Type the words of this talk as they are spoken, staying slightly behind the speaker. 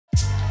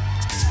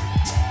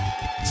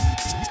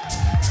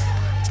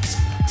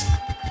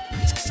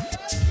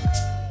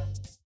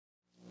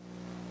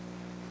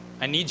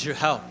need your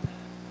help.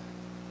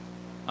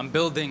 I'm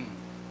building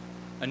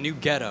a new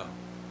ghetto.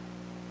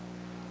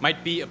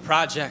 Might be a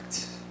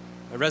project,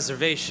 a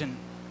reservation,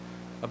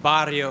 a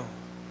barrio.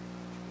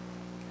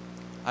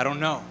 I don't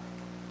know.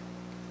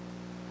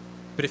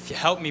 But if you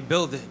help me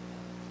build it,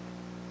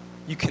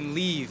 you can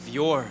leave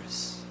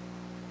yours.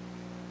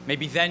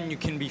 Maybe then you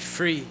can be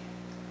free,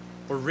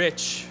 or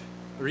rich,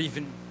 or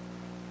even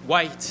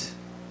white.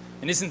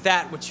 And isn't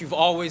that what you've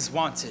always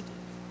wanted?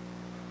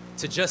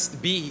 To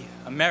just be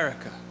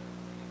America.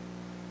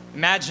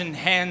 Imagine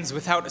hands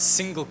without a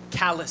single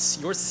callus,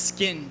 your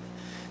skin,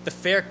 the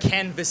fair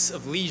canvas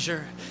of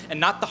leisure, and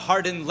not the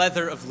hardened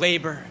leather of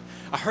labor.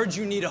 I heard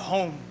you need a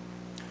home.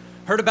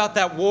 Heard about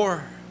that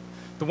war,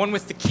 the one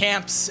with the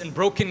camps and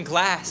broken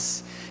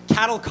glass,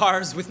 cattle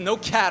cars with no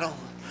cattle.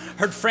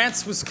 Heard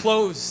France was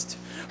closed.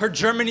 Heard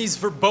Germany's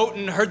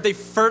verboten. Heard they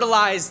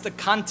fertilized the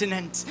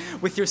continent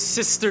with your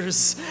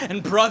sisters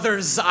and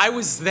brothers. I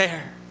was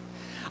there.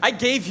 I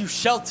gave you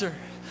shelter,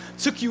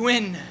 took you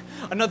in,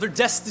 another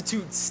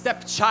destitute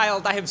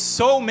stepchild. I have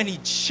so many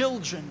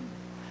children.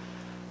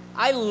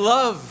 I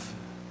love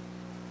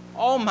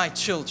all my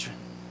children.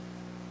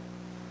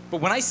 But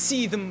when I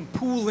see them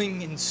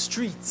pooling in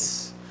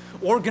streets,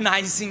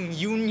 organizing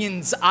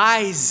unions,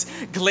 eyes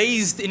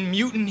glazed in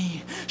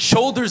mutiny,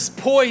 shoulders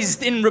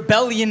poised in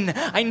rebellion,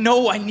 I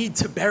know I need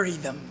to bury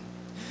them.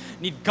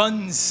 Need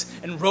guns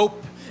and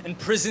rope and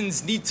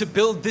prisons, need to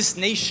build this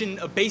nation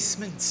a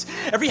basement.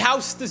 Every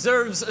house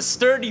deserves a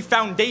sturdy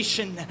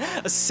foundation,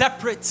 a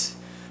separate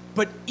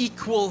but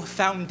equal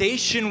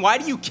foundation. Why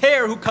do you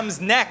care who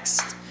comes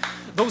next?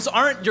 Those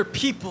aren't your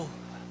people.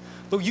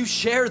 Though you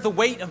share the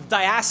weight of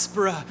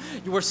diaspora,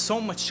 you are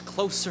so much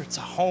closer to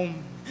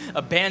home.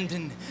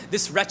 Abandon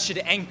this wretched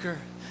anchor,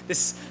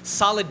 this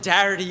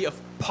solidarity of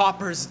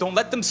paupers. Don't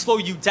let them slow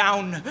you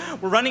down.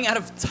 We're running out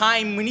of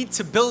time. We need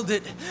to build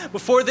it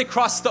before they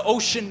cross the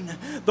ocean,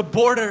 the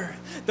border,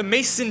 the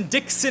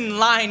Mason-Dixon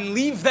line.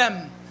 Leave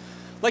them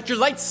like your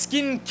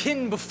light-skinned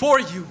kin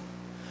before you,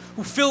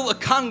 who fill a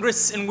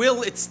Congress and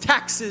will its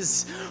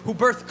taxes, who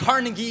birth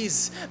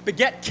Carnegies,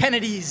 beget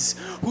Kennedys,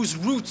 whose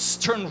roots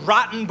turn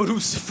rotten but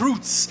whose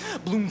fruits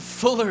bloom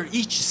fuller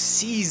each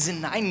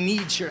season. I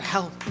need your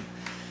help,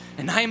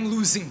 and I am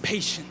losing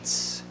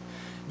patience.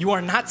 You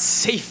are not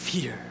safe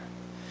here.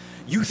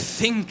 You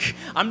think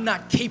I'm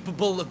not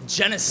capable of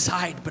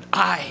genocide, but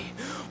I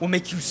will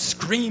make you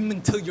scream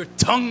until your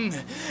tongue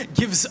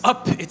gives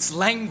up its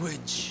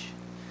language.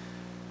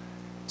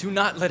 Do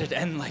not let it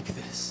end like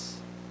this.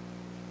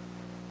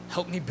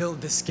 Help me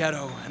build this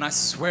ghetto, and I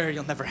swear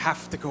you'll never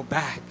have to go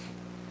back.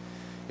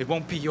 It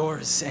won't be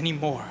yours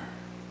anymore.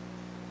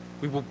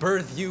 We will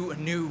birth you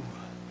anew,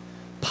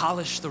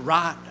 polish the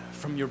rot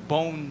from your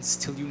bones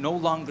till you no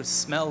longer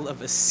smell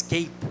of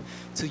escape,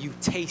 till you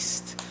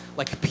taste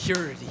like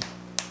purity,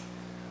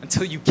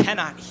 until you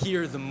cannot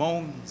hear the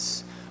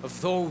moans of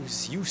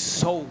those you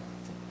sold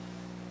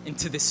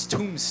into this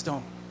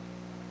tombstone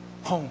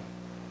home.